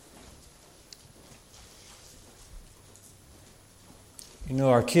You know,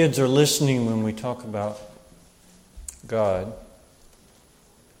 our kids are listening when we talk about God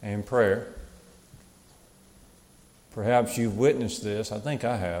and prayer. Perhaps you've witnessed this. I think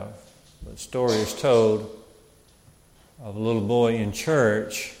I have. But a story is told of a little boy in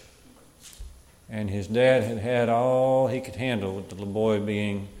church, and his dad had had all he could handle with the little boy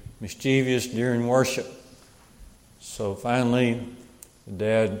being mischievous during worship. So finally, the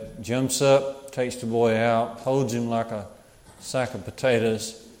dad jumps up, takes the boy out, holds him like a sack of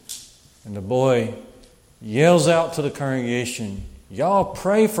potatoes, and the boy yells out to the congregation, "Y'all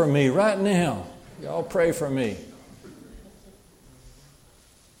pray for me right now. Y'all pray for me."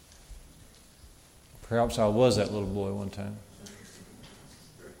 Perhaps I was that little boy one time.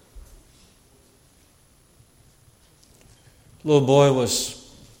 The little boy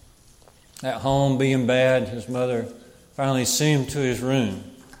was at home being bad. His mother finally sent him to his room.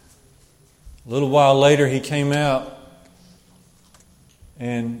 A little while later, he came out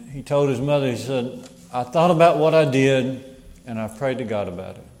and he told his mother, he said, "I thought about what I did and I prayed to God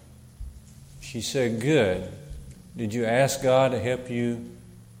about it." She said, "Good. Did you ask God to help you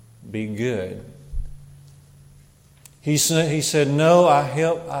be good?" He said, "No,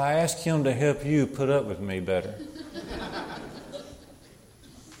 I asked Him to help you put up with me better."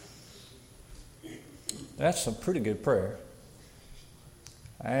 That's a pretty good prayer.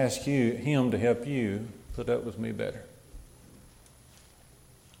 I ask Him to help you put up with me better.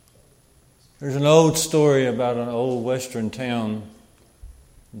 There's an old story about an old western town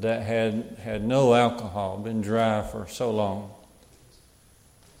that had no alcohol, been dry for so long.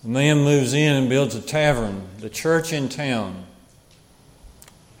 The man moves in and builds a tavern. The church in town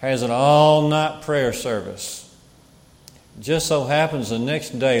has an all-night prayer service. Just so happens the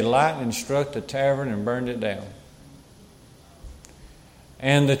next day, lightning struck the tavern and burned it down.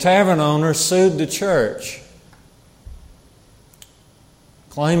 And the tavern owner sued the church,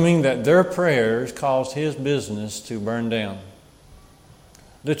 claiming that their prayers caused his business to burn down.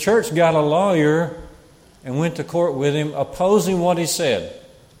 The church got a lawyer and went to court with him, opposing what he said.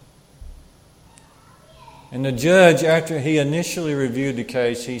 And the judge, after he initially reviewed the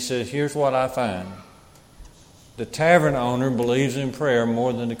case, he said, "Here's what I find. The tavern owner believes in prayer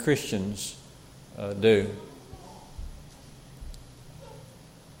more than the Christians do."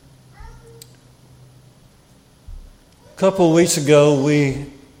 A couple of weeks ago, we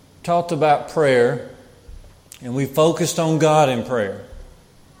talked about prayer, and we focused on God in prayer.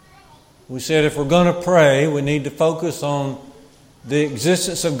 We said if we're going to pray, we need to focus on the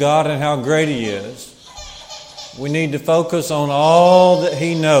existence of God and how great He is. We need to focus on all that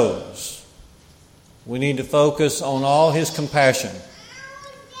He knows. We need to focus on all His compassion.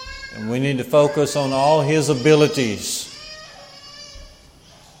 And we need to focus on all His abilities.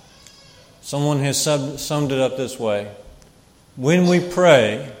 Someone has summed it up this way. When we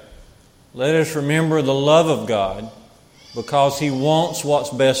pray, let us remember the love of God because He wants what's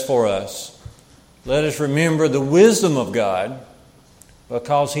best for us. Let us remember the wisdom of God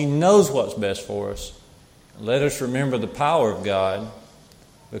because He knows what's best for us. Let us remember the power of God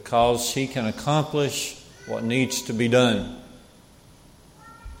because He can accomplish what needs to be done.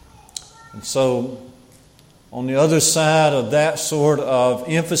 And so, on the other side of that sort of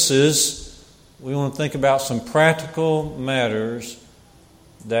emphasis, we want to think about some practical matters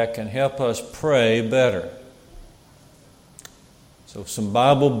that can help us pray better. So some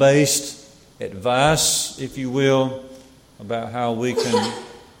Bible-based advice, if you will, about how we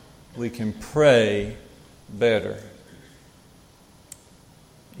can pray better.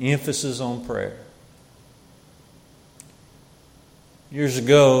 Emphasis on prayer. Years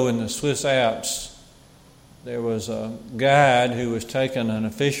ago in the Swiss Alps, there was a guide who was taking an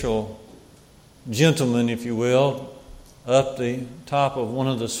official gentleman, if you will, up the top of one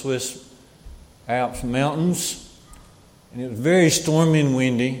of the Swiss Alps mountains. And it was very stormy and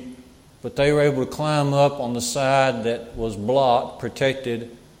windy, but they were able to climb up on the side that was blocked,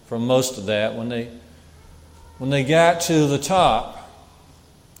 protected from most of that. When they got to the top,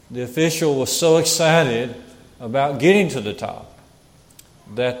 the official was so excited about getting to the top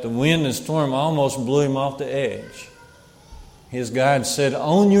that the wind and storm almost blew him off the edge. His guide said,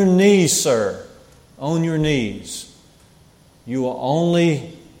 "On your knees, sir, on your knees. You will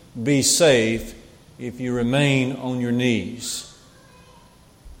only be safe if you remain on your knees."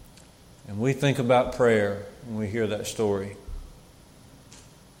 And we think about prayer when we hear that story.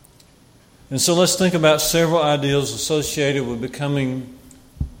 And so let's think about several ideals associated with becoming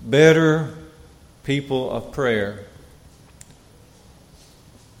better people of prayer.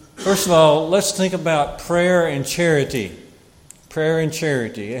 First of all, let's think about prayer and charity. Prayer and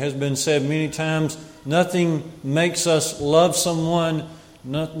charity. It has been said many times, nothing makes us love someone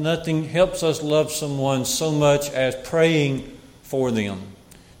Nothing helps us love someone so much as praying for them.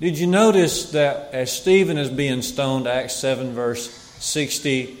 Did you notice that as Stephen is being stoned, Acts 7 verse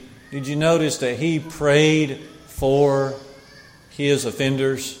 60, did you notice that he prayed for his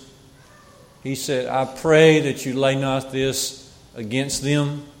offenders? He said, I pray that you lay not this against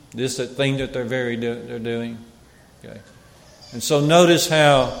them, this thing that they're doing. Okay. And so notice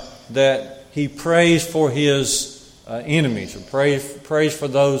how that he prays for his enemies, or prays for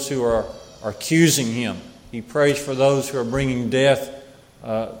those who are accusing him. He prays for those who are bringing death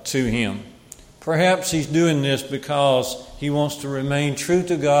to him. Perhaps he's doing this because he wants to remain true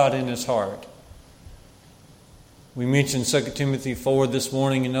to God in his heart. We mentioned 2 Timothy 4 this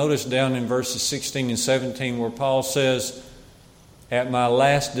morning, and notice down in verses 16 and 17 where Paul says, at my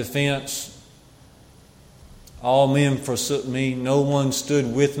last defense, all men forsook me, no one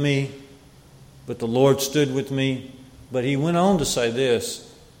stood with me, but the Lord stood with me. But he went on to say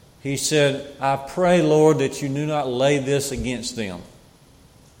this. He said, I pray, Lord, that you do not lay this against them.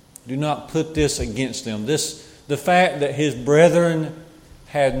 Do not put this against them. The fact that his brethren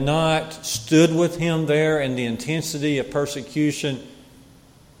had not stood with him there in the intensity of persecution,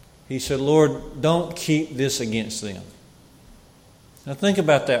 he said, Lord, don't keep this against them. Now think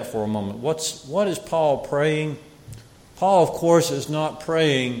about that for a moment. What is Paul praying? Paul, of course, is not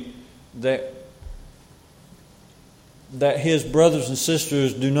praying that his brothers and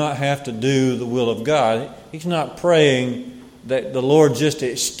sisters do not have to do the will of God. He's not praying that the Lord just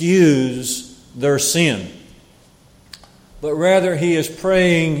excuse their sin. But rather he is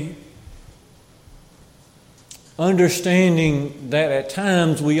praying, understanding that at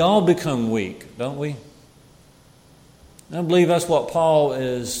times we all become weak, don't we? I believe that's what Paul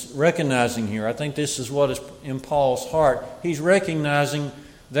is recognizing here. I think this is what is in Paul's heart. He's recognizing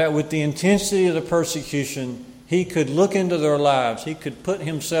that with the intensity of the persecution, he could look into their lives. He could put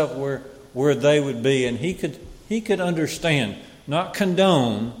himself where they would be, and he could understand, not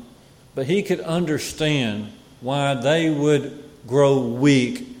condone, but he could understand why they would grow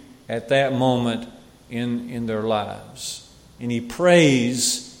weak at that moment in their lives. And he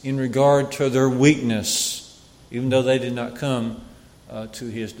prays in regard to their weakness, even though they did not come to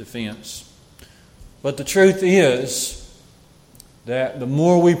his defense. But the truth is that the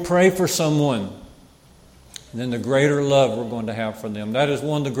more we pray for someone, then the greater love we're going to have for them. That is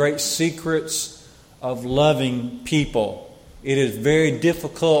one of the great secrets of loving people. It is very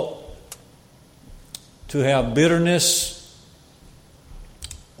difficult to have bitterness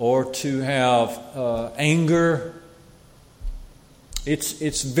or to have anger.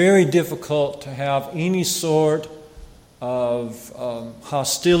 It's very difficult to have any sort of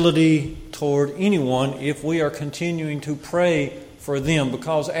hostility toward anyone if we are continuing to pray for them,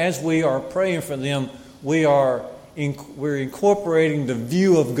 because as we are praying for them, we're incorporating the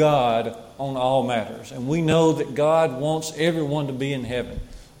view of God on all matters. And we know that God wants everyone to be in heaven.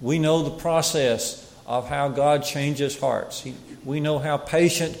 We know the process of how God changes hearts. We know how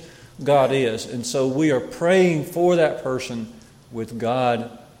patient God is. And so we are praying for that person with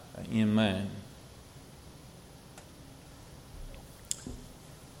God in mind.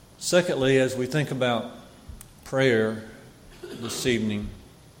 Secondly, as we think about prayer this evening,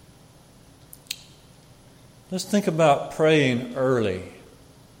 let's think about praying early.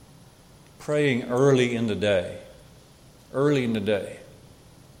 Praying early in the day. Early in the day.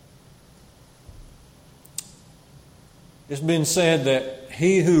 It's been said that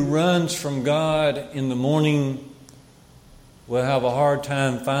he who runs from God in the morning will have a hard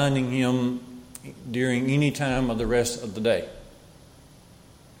time finding him during any time of the rest of the day.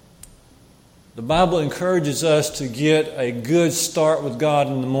 The Bible encourages us to get a good start with God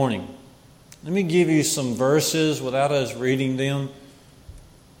in the morning. Let me give you some verses without us reading them.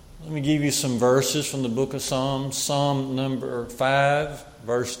 Let me give you some verses from the book of Psalms. Psalm number 5,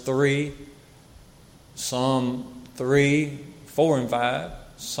 verse 3. Psalm 3, 4 and 5.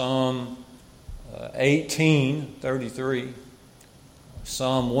 Psalm 18, 33.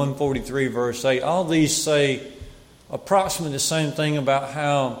 Psalm 143, verse 8. All these say approximately the same thing about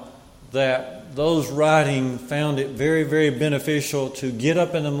how that those writing found it very, very beneficial to get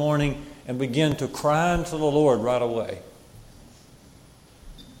up in the morning and begin to cry unto the Lord right away.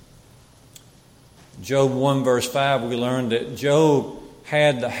 Job 1 verse 5, we learned that Job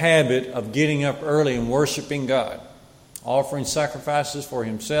had the habit of getting up early and worshiping God, offering sacrifices for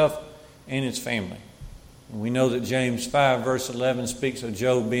himself and his family. And we know that James 5 verse 11 speaks of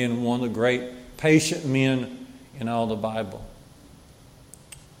Job being one of the great patient men in all the Bible.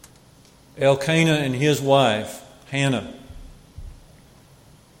 Elkanah and his wife, Hannah,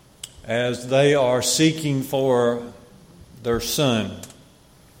 as they are seeking for their son,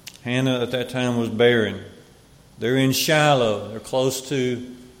 Hannah at that time was barren. They're in Shiloh. They're close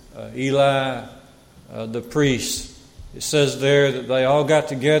to Eli, the priest. It says there that they all got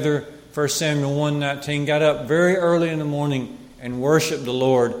together, 1 Samuel 1:19, got up very early in the morning and worshiped the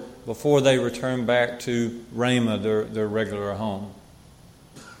Lord before they returned back to Ramah, their regular home.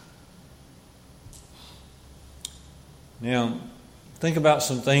 Now, think about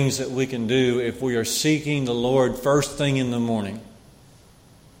some things that we can do if we are seeking the Lord first thing in the morning.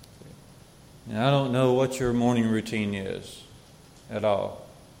 Now, I don't know what your morning routine is at all.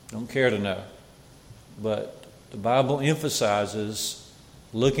 Don't care to know. But the Bible emphasizes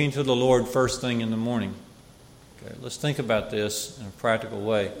looking to the Lord first thing in the morning. Okay, let's think about this in a practical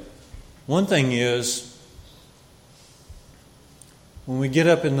way. One thing is, when we get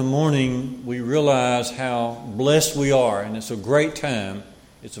up in the morning, we realize how blessed we are, and it's a great time.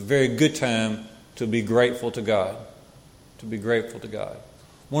 It's a very good time to be grateful to God. To be grateful to God.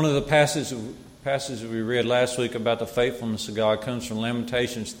 One of the passages we read last week about the faithfulness of God comes from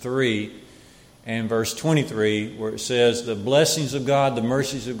Lamentations 3 and verse 23, where it says, the blessings of God, the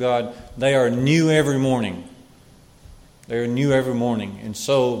mercies of God, they are new every morning. They are new every morning. And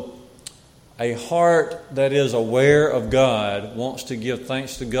so a heart that is aware of God wants to give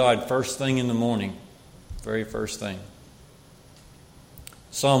thanks to God first thing in the morning. Very first thing.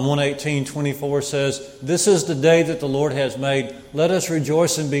 Psalm 118:24 says, this is the day that the Lord has made. Let us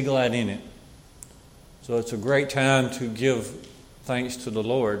rejoice and be glad in it. So it's a great time to give thanks to the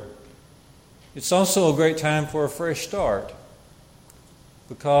Lord. It's also a great time for a fresh start.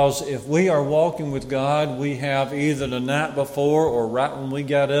 Because if we are walking with God, we have either the night before or right when we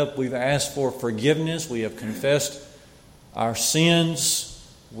got up, we've asked for forgiveness. We have confessed our sins.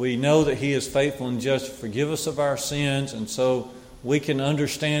 We know that He is faithful and just to forgive us of our sins. And so we can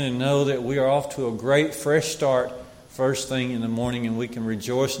understand and know that we are off to a great fresh start first thing in the morning, and we can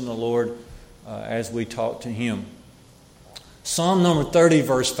rejoice in the Lord as we talk to Him. Psalm number 30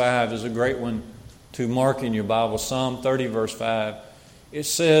 verse 5 is a great one to mark in your Bible. Psalm 30 verse 5. It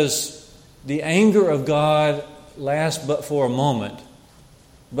says, the anger of God lasts but for a moment,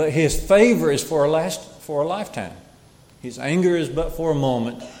 but His favor is for a lifetime. His anger is but for a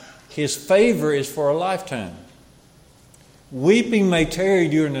moment. His favor is for a lifetime. Weeping may tarry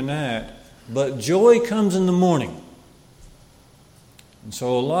during the night, but joy comes in the morning. And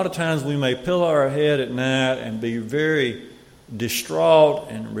so a lot of times we may pillow our head at night and be very distraught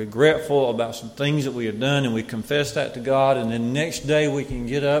and regretful about some things that we have done, and we confess that to God, and then next day we can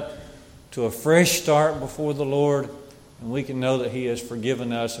get up to a fresh start before the Lord, and we can know that He has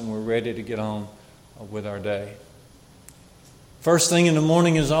forgiven us and we're ready to get on with our day. First thing in the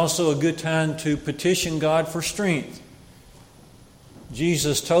morning is also a good time to petition God for strength.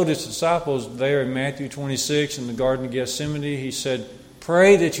 Jesus told His disciples there in Matthew 26 in the Garden of Gethsemane, He said,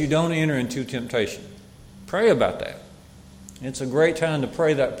 pray that you don't enter into temptation. Pray about that. It's a great time to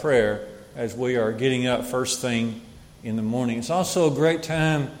pray that prayer as we are getting up first thing in the morning. It's also a great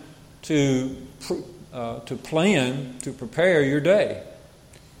time to plan, to prepare your day.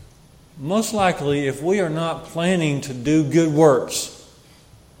 Most likely, if we are not planning to do good works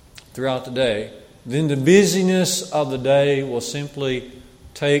throughout the day, then the busyness of the day will simply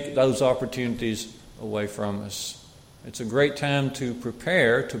take those opportunities away from us. It's a great time to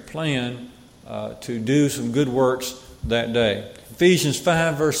prepare, to plan, to do some good works that day. Ephesians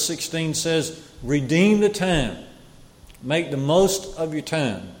 5 verse 16 says, redeem the time. Make the most of your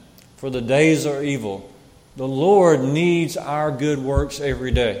time, for the days are evil. The Lord needs our good works every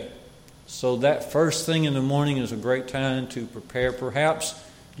day. So that first thing in the morning is a great time to prepare. Perhaps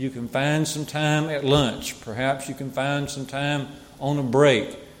you can find some time at lunch. Perhaps you can find some time on a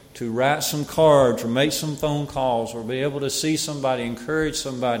break to write some cards or make some phone calls or be able to see somebody, encourage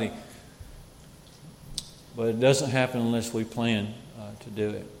somebody. But it doesn't happen unless we plan to do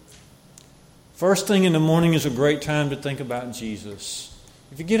it. First thing in the morning is a great time to think about Jesus.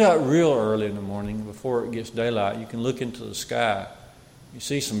 If you get out real early in the morning before it gets daylight, you can look into the sky. You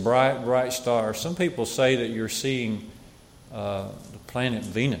see some bright, bright stars. Some people say that you're seeing the planet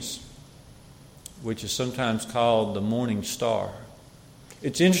Venus, which is sometimes called the morning star.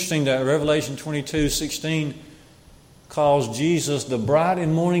 It's interesting that Revelation 22:16 calls Jesus the bright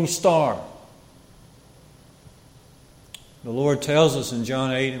and morning star. The Lord tells us in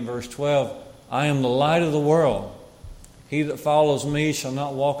John 8 and verse 12, I am the light of the world. He that follows me shall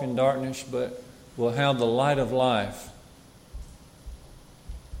not walk in darkness, but will have the light of life.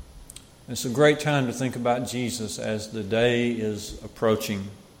 It's a great time to think about Jesus as the day is approaching.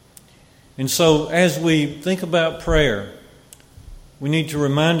 And so as we think about prayer, we need to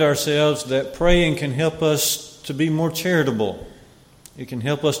remind ourselves that praying can help us to be more charitable. It can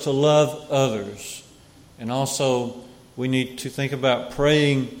help us to love others. And also, we need to think about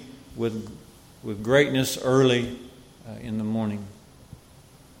praying with greatness early in the morning.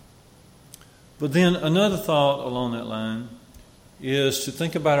 But then another thought along that line is to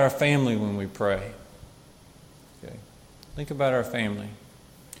think about our family when we pray. Okay. Think about our family.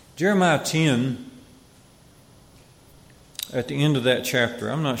 Jeremiah 10, at the end of that chapter,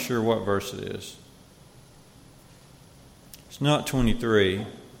 I'm not sure what verse it is. It's not 23,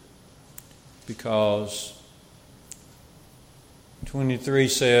 because 23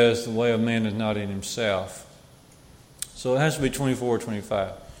 says the way of man is not in himself. So it has to be 24 or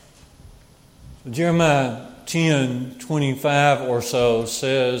 25. Jeremiah 10:25 or so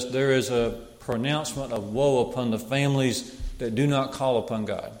says there is a pronouncement of woe upon the families that do not call upon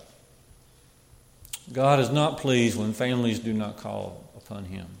God. God is not pleased when families do not call upon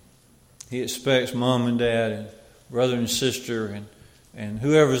Him. He expects mom and dad and brother and sister and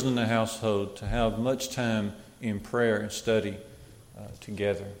whoever's in the household to have much time in prayer and study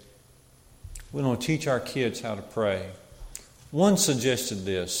together. We want to teach our kids how to pray. One suggested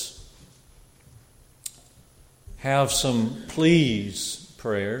this. Have some please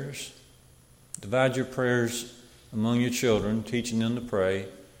prayers. Divide your prayers among your children, teaching them to pray.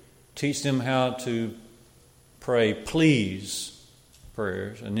 Teach them how to pray please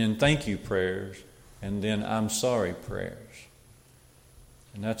prayers, and then thank you prayers, and then I'm sorry prayers.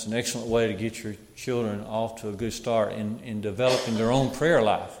 And that's an excellent way to get your children off to a good start in developing their own prayer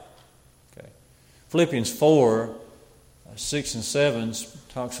life. Okay. Philippians 4, 6 and 7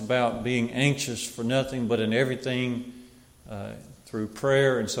 talks about being anxious for nothing, but in everything through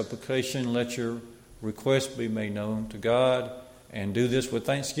prayer and supplication, let your requests be made known to God, and do this with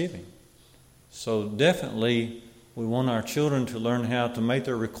thanksgiving. So definitely we want our children to learn how to make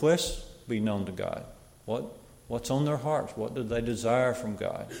their requests be known to God. What's on their hearts? What do they desire from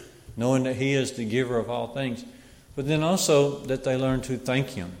God? Knowing that He is the giver of all things. But then also that they learn to thank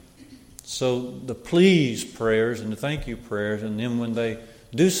Him. So the please prayers and the thank you prayers, and then when they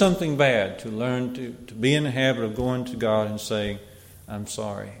do something bad, to learn to be in the habit of going to God and saying, I'm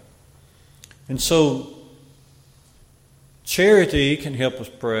sorry. And so charity can help us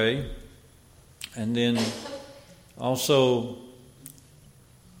pray. And then also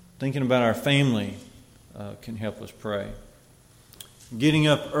thinking about our family can help us pray. Getting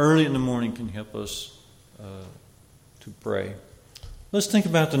up early in the morning can help us to pray. Let's think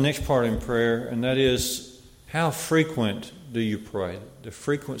about the next part in prayer, and that is, how frequent do you pray? The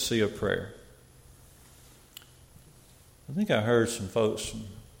frequency of prayer. I think I heard some folks from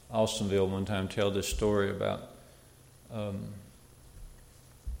Austinville one time tell this story about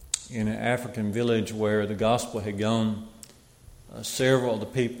in an African village where the gospel had gone. Several of the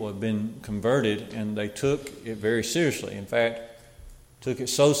people had been converted, and they took it very seriously. In fact, took it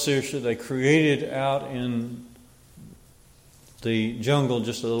so seriously they created out in the jungle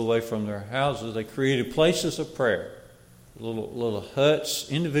just a little way from their houses, they created places of prayer, little huts,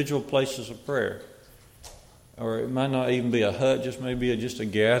 individual places of prayer. Or it might not even be a hut, just maybe just a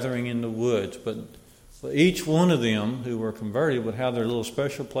gathering in the woods. But each one of them who were converted would have their little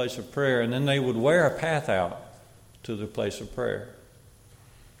special place of prayer, and then they would wear a path out to the place of prayer.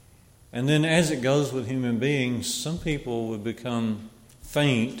 And then as it goes with human beings, some people would become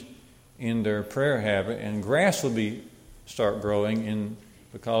faint in their prayer habit, and grass would start growing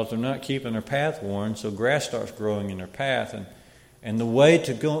because they're not keeping their path worn, so grass starts growing in their path. And the way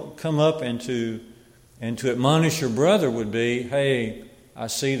to come up and to admonish your brother would be, hey, I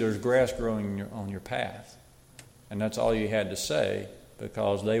see there's grass growing on your path. And that's all you had to say,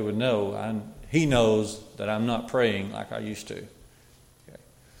 because they would know, he knows that I'm not praying like I used to. Okay.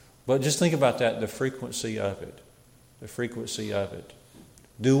 But just think about that, the frequency of it. The frequency of it.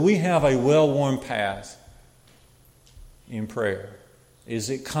 Do we have a well-worn path in prayer? Is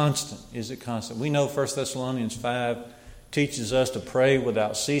it constant? Is it constant? We know 1 Thessalonians 5 teaches us to pray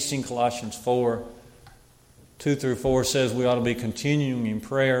without ceasing. Colossians 4, 2 through 4 says we ought to be continuing in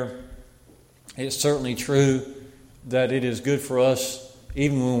prayer. It's certainly true that it is good for us,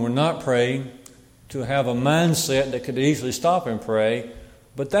 even when we're not praying, to have a mindset that could easily stop and pray.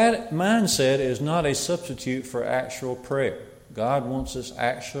 But that mindset is not a substitute for actual prayer. God wants us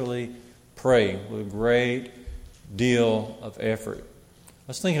actually praying with a great deal of effort.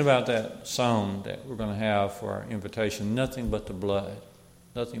 I was thinking about that song that we're going to have for our invitation, Nothing But the Blood.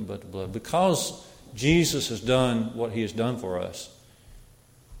 Nothing but the blood. Because Jesus has done what He has done for us,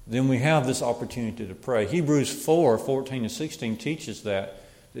 then we have this opportunity to pray. Hebrews 4, 14 and 16 teaches that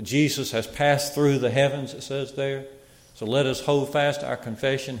Jesus has passed through the heavens, it says there. So let us hold fast our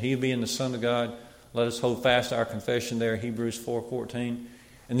confession, He being the Son of God. let us hold fast our confession there, Hebrews 4:14.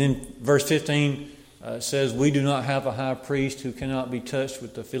 And then verse 15 says, we do not have a high priest who cannot be touched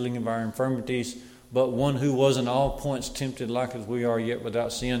with the feeling of our infirmities, but one who was in all points tempted like as we are, yet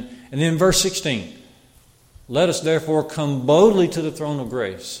without sin. And then verse 16, let us therefore come boldly to the throne of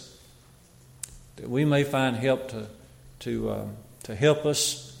grace, that we may find help to help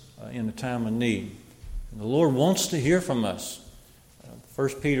us in the time of need. And the Lord wants to hear from us.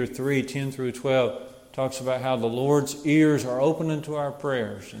 1 Peter 3:10 through 12 talks about how the Lord's ears are open unto our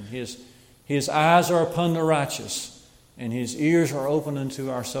prayers, and His eyes are upon the righteous, and His ears are open unto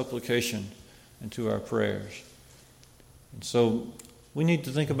our supplication and to our prayers. And so we need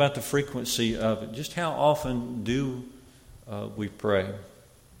to think about the frequency of it. Just how often do we pray?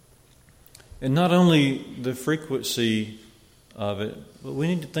 And not only the frequency of it, but we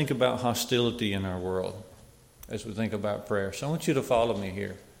need to think about hostility in our world as we think about prayer. So I want you to follow me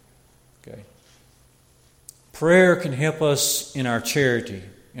here. Okay. Prayer can help us in our charity,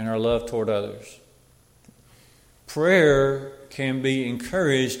 in our love toward others. Prayer can be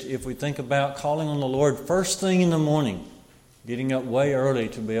encouraged if we think about calling on the Lord first thing in the morning, getting up way early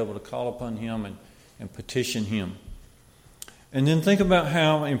to be able to call upon Him and petition Him. And then think about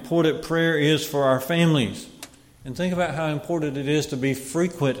how important prayer is for our families. And think about how important it is to be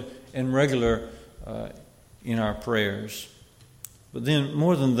frequent and regular in our prayers. But then,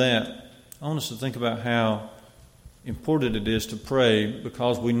 more than that, I want us to think about how important it is to pray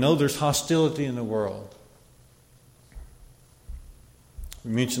because we know there's hostility in the world.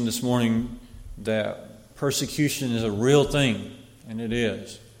 We mentioned this morning that persecution is a real thing, and it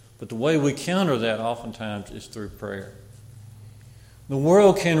is. But the way we counter that oftentimes is through prayer. The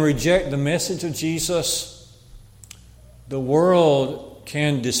world can reject the message of Jesus. The world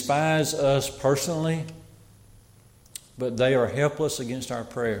can despise us personally, but they are helpless against our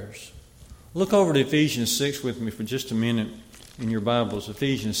prayers. Look over to Ephesians 6 with me for just a minute in your Bibles.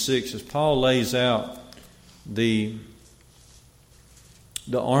 Ephesians 6, as Paul lays out the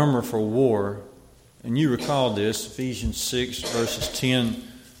armor for war. And you recall this, Ephesians 6 verses 10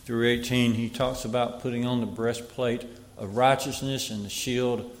 through 18. He talks about putting on the breastplate of righteousness and the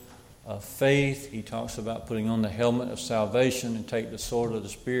shield of faith. He talks about putting on the helmet of salvation and take the sword of the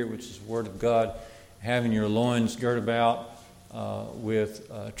Spirit, which is the Word of God, having your loins girt about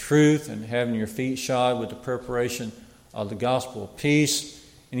with truth, and having your feet shod with the preparation of the gospel of peace.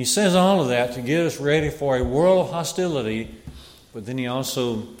 And he says all of that to get us ready for a world of hostility. But then he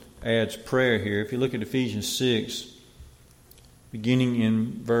also adds prayer here. If you look at Ephesians 6, beginning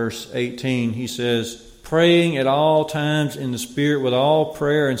in verse 18, he says, praying at all times in the Spirit with all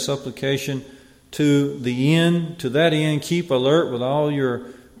prayer and supplication, to that end keep alert with all your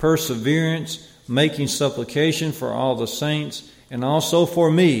perseverance, making supplication for all the saints, and also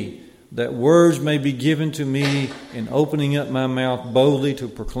for me, that words may be given to me in opening up my mouth boldly to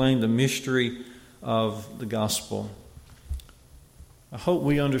proclaim the mystery of the gospel. I hope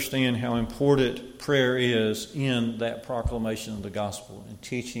we understand how important prayer is in that proclamation of the gospel and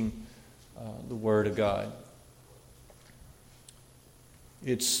teaching the Word of God.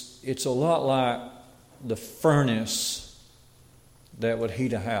 It's a lot like the furnace that would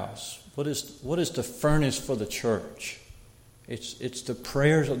heat a house. What is the furnace for the church? It's the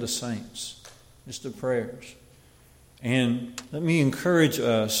prayers of the saints. It's the prayers. And let me encourage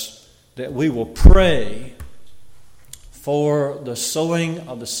us that we will pray for the sowing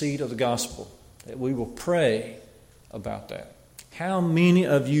of the seed of the gospel. That we will pray about that. How many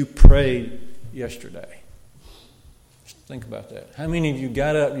of you prayed yesterday? Just think about that. How many of you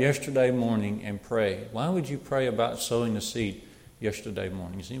got up yesterday morning and prayed? Why would you pray about sowing the seed yesterday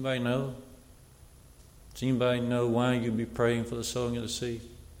morning? Does anybody know? Does anybody know why you'd be praying for the sowing of the seed?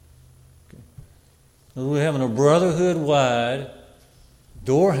 Okay. We're having a brotherhood-wide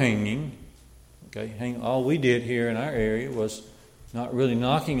door hanging. Okay, all we did here in our area was not really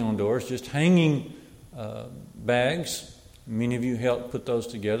knocking on doors, just hanging bags. Many of you helped put those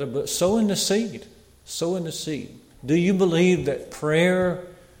together, but sowing the seed. Sowing the seed. Do you believe that prayer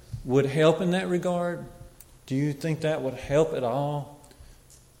would help in that regard? Do you think that would help at all?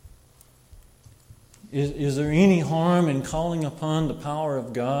 Is there any harm in calling upon the power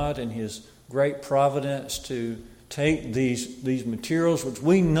of God and His great providence to take these materials, which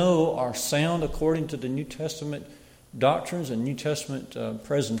we know are sound according to the New Testament doctrines and New Testament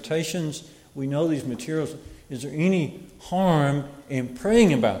presentations? We know these materials. Is there any harm in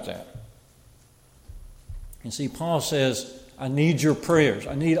praying about that? And see, Paul says, I need your prayers.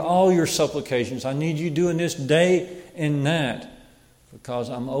 I need all your supplications. I need you doing this day and night because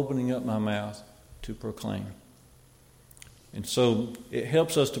I'm opening up my mouth to proclaim. And so it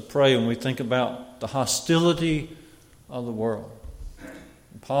helps us to pray when we think about the hostility of the world.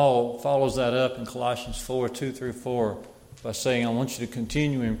 Paul follows that up in Colossians 4:2-4 by saying, I want you to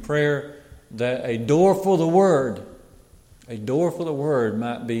continue in prayer that a door for the Word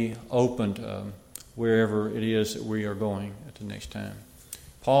might be opened wherever it is that we are going at the next time.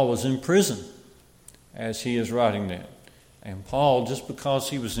 Paul was in prison as he is writing that. And Paul, just because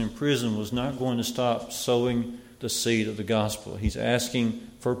he was in prison, was not going to stop sowing the seed of the gospel. He's asking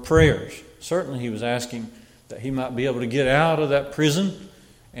for prayers. Certainly he was asking that he might be able to get out of that prison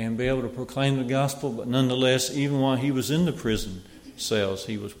and be able to proclaim the gospel, but nonetheless, even while he was in the prison cells,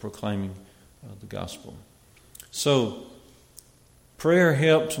 he was proclaiming the gospel. So, prayer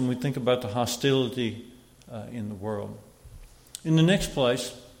helps when we think about the hostility in the world. In the next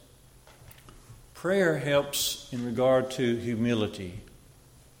place, prayer helps in regard to humility.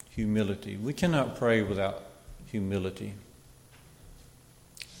 Humility. We cannot pray without humility.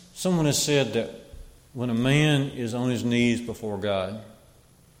 Someone has said that when a man is on his knees before God,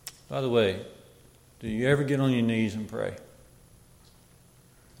 by the way, do you ever get on your knees and pray?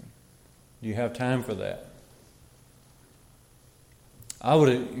 Do you have time for that? I would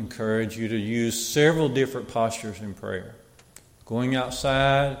encourage you to use several different postures in prayer. Going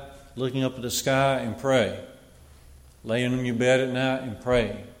outside, looking up at the sky and pray. Laying on your bed at night and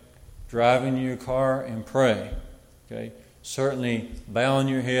pray. Driving in your car and pray. Okay? Certainly bowing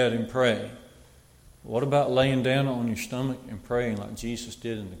your head and pray. What about laying down on your stomach and praying like Jesus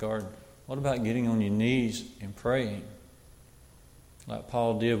did in the garden? What about getting on your knees and praying like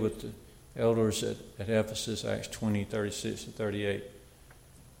Paul did with the elders at Ephesus, Acts 20:36-38?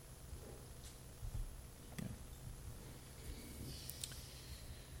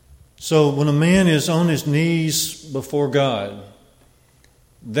 So when a man is on his knees before God,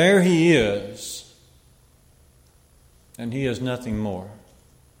 there he is, and he is nothing more.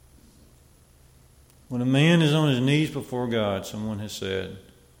 When a man is on his knees before God, someone has said,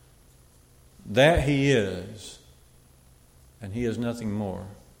 that he is, and he is nothing more.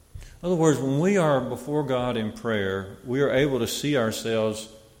 In other words, when we are before God in prayer, we are able to see ourselves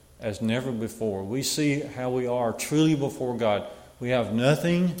as never before. We see how we are truly before God. We have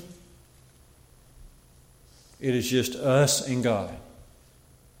nothing. It is just us and God.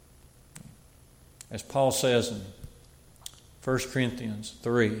 As Paul says in 1 Corinthians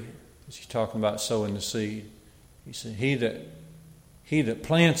 3, as he's talking about sowing the seed, he said, He that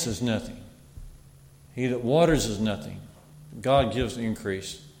plants is nothing. He that waters is nothing. God gives the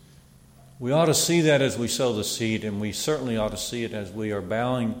increase. We ought to see that as we sow the seed, and we certainly ought to see it as we are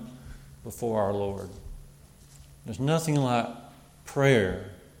bowing before our Lord. There's nothing like prayer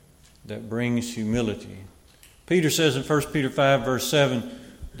that brings humility. Peter says in 1 Peter 5, verse 7,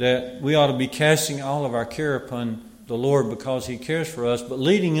 that we ought to be casting all of our care upon the Lord because He cares for us. But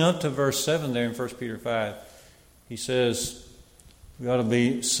leading up to verse 7 there in 1 Peter 5, he says we ought to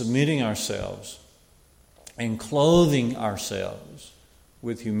be submitting ourselves and clothing ourselves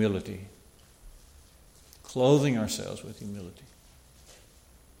with humility. Clothing ourselves with humility.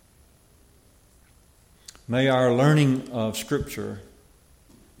 May our learning of Scripture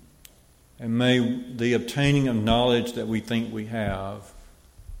and may the obtaining of knowledge that we think we have,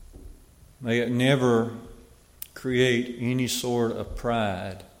 may it never create any sort of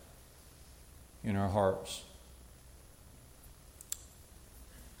pride in our hearts.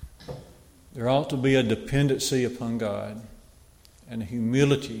 There ought to be a dependency upon God and a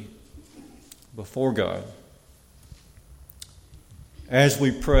humility before God as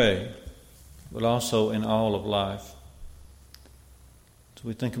we pray, but also in all of life. So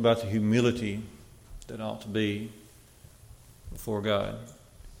we think about the humility that ought to be before God.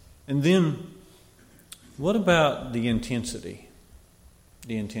 And then, what about the intensity?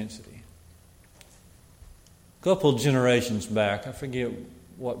 The intensity. A couple of generations back, I forget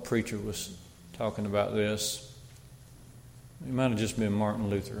what preacher was talking about this. It might have just been Martin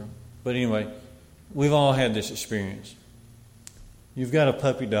Luther. But anyway, we've all had this experience. You've got a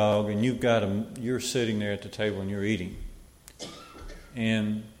puppy dog and you're sitting there at the table and you're eating.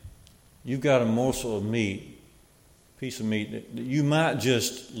 And you've got a morsel of meat, piece of meat that you might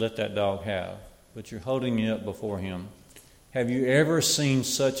just let that dog have, but you're holding it up before him. Have you ever seen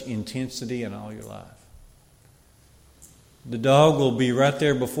such intensity in all your life? The dog will be right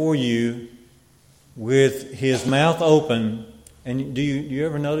there before you with his mouth open. And do you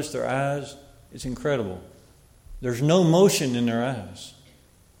ever notice their eyes? It's incredible. There's no motion in their eyes.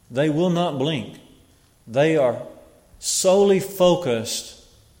 They will not blink. They are solely focused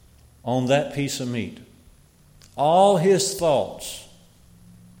on that piece of meat. All his thoughts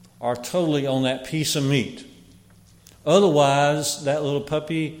are totally on that piece of meat. Otherwise, that little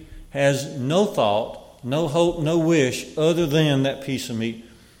puppy has no thought, no hope, no wish other than that piece of meat.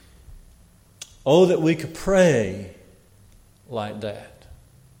 Oh, that we could pray like that.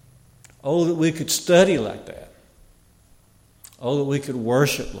 Oh, that we could study like that. Oh, that we could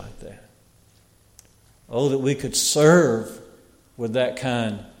worship like that. Oh, that we could serve with that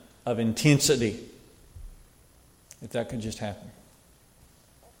kind of intensity. If that could just happen.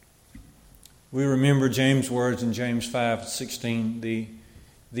 We remember James' words in James 5:16,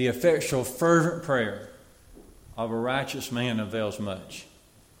 the effectual fervent prayer of a righteous man avails much.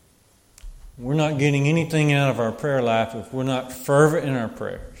 We're not getting anything out of our prayer life if we're not fervent in our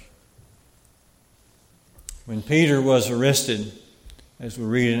prayers. When Peter was arrested, as we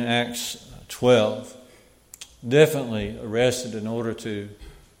read in Acts 12, definitely arrested in order to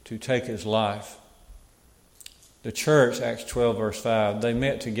take his life. The church, Acts 12 verse 5, they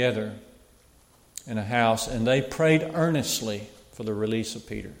met together in a house and they prayed earnestly for the release of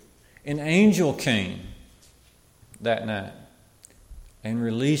Peter. An angel came that night and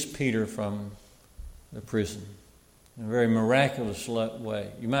released Peter from the prison in a very miraculous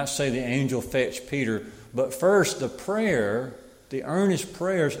way. You might say the angel fetched Peter, but first the prayer, the earnest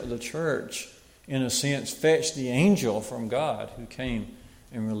prayers of the church, in a sense, fetched the angel from God who came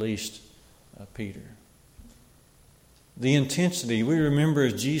and released Peter. The intensity. We remember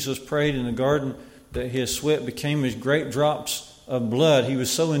as Jesus prayed in the garden that his sweat became as great drops of blood. He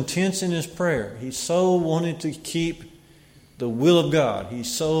was so intense in his prayer. He so wanted to keep the will of God. He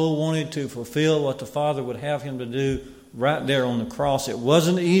so wanted to fulfill what the Father would have him to do right there on the cross. It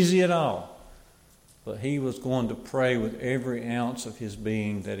wasn't easy at all. But he was going to pray with every ounce of his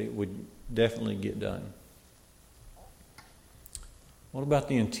being that it would definitely get done. What about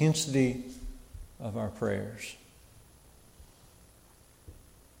the intensity of our prayers?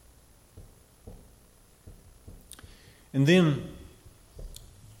 And then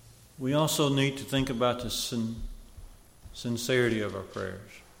we also need to think about the sincerity of our prayers.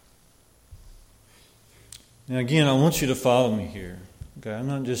 Now again, I want you to follow me here. Okay, I'm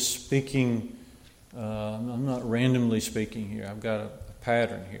not just speaking, I'm not randomly speaking here. I've got a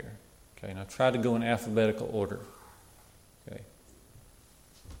pattern here. Okay, and I've tried to go in alphabetical order. Okay.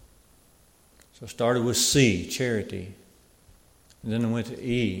 So I started with C, charity. And then I went to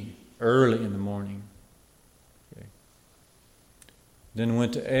E, early in the morning. Okay. Then I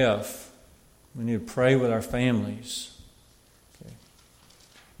went to F, we need to pray with our families. Okay.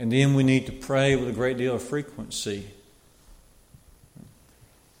 And then we need to pray with a great deal of frequency.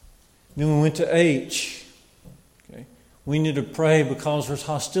 Then we went to H. Okay. We need to pray because there's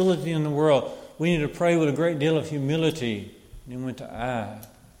hostility in the world. We need to pray with a great deal of humility. And then we went to I.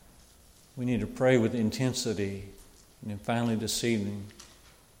 We need to pray with intensity. And then finally this evening,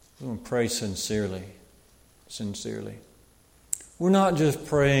 we're going to pray sincerely. Sincerely. We're not just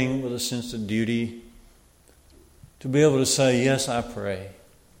praying with a sense of duty to be able to say, yes, I pray.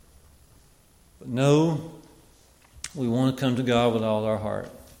 But no, we want to come to God with all our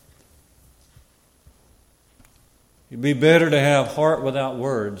heart. It'd be better to have heart without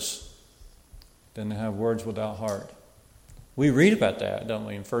words than to have words without heart. We read about that, don't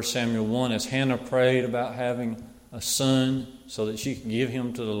we? In 1 Samuel 1, as Hannah prayed about having a son so that she could give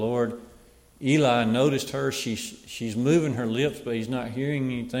him to the Lord, Eli noticed her. She's moving her lips, but he's not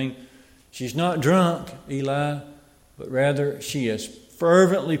hearing anything. She's not drunk, Eli, but rather she is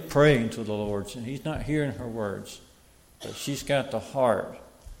fervently praying to the Lord. And he's not hearing her words, but she's got the heart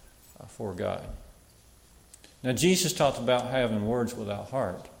for God. Now, Jesus talked about having words without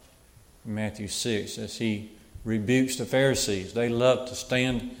heart in Matthew 6 as he rebukes the Pharisees. They loved to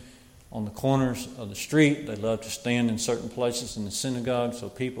stand on the corners of the street. They loved to stand in certain places in the synagogue so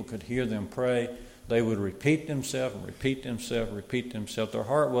people could hear them pray. They would repeat themselves and repeat themselves and repeat themselves. Their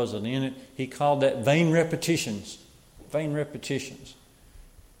heart wasn't in it. He called that vain repetitions. Vain repetitions.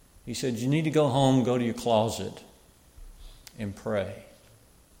 He said, you need to go home, go to your closet, and pray.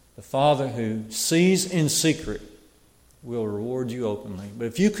 The Father who sees in secret will reward you openly. But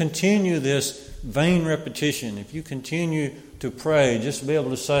if you continue this vain repetition, if you continue to pray, just to be able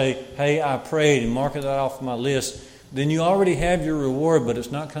to say, hey, I prayed, and mark that off my list, then you already have your reward, but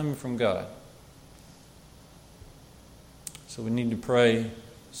it's not coming from God. So we need to pray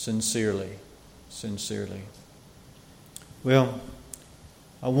sincerely. Sincerely. Well,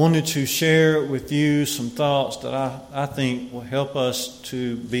 I wanted to share with you some thoughts that I think will help us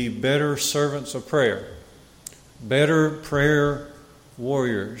to be better servants of prayer, better prayer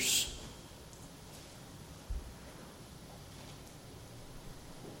warriors.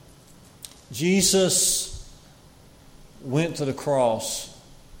 Jesus went to the cross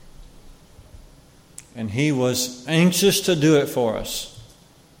And He was anxious to do it for us.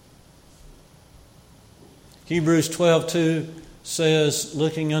 Hebrews 12:2 says,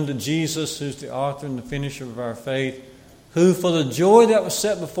 looking unto Jesus, who's the author and the finisher of our faith, who for the joy that was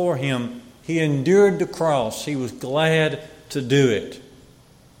set before Him, He endured the cross. He was glad to do it.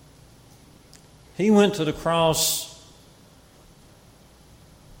 He went to the cross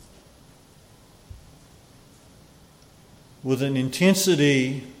with an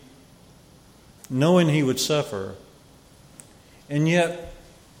intensity, knowing He would suffer. And yet,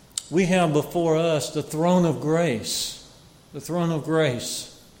 we have before us the throne of grace. The throne of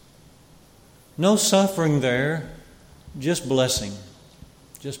grace. No suffering there, just blessing.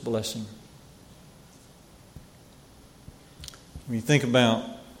 Just blessing. When you think about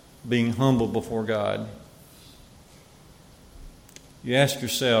being humble before God, you ask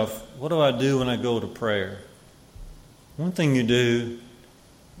yourself, what do I do when I go to prayer? One thing you do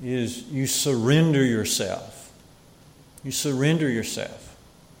is you surrender yourself. You surrender yourself.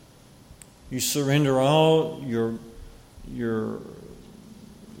 You surrender all your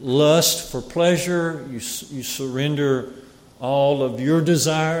lust for pleasure. You surrender all of your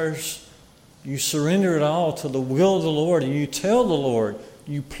desires. You surrender it all to the will of the Lord, and you tell the Lord,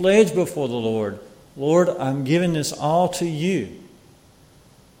 you pledge before the Lord, Lord, I'm giving this all to you.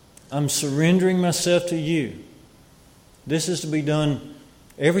 I'm surrendering myself to you. This is to be done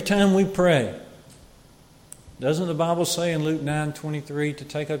every time we pray. Doesn't the Bible say in Luke 9:23 to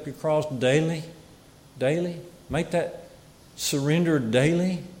take up your cross daily? Daily? Make that surrender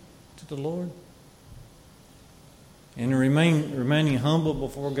daily to the Lord. And remaining humble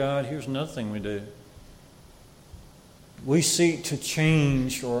before God, here's another thing we do. We seek to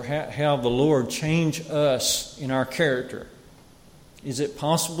change or have the Lord change us in our character. Is it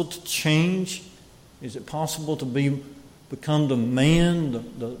possible to change? Is it possible to become the man,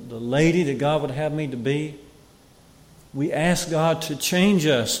 the lady that God would have me to be? We ask God to change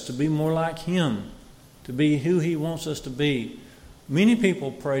us, to be more like Him, to be who He wants us to be. Many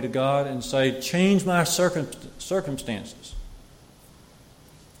people pray to God and say, change my circumstances.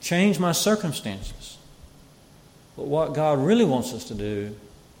 Change my circumstances. But what God really wants us to do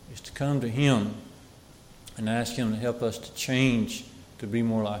is to come to Him and ask Him to help us to change, to be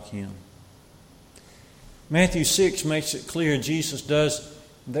more like Him. Matthew 6 makes it clear, Jesus does,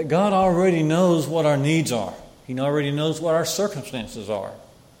 that God already knows what our needs are. He already knows what our circumstances are.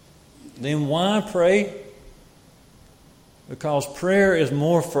 Then why pray? Because prayer is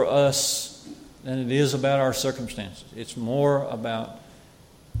more for us than it is about our circumstances. It's more about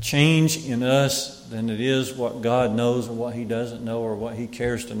change in us than it is what God knows or what He doesn't know or what He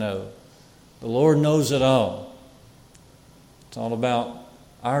cares to know. The Lord knows it all. It's all about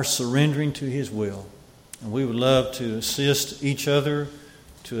our surrendering to His will. And we would love to assist each other,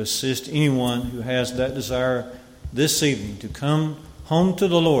 to assist anyone who has that desire this evening to come home to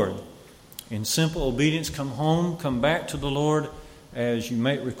the Lord. In simple obedience, come home, come back to the Lord as you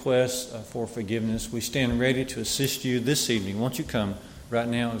make requests for forgiveness. We stand ready to assist you this evening. Won't you come right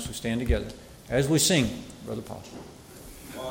now as we stand together, as we sing, Brother Paul.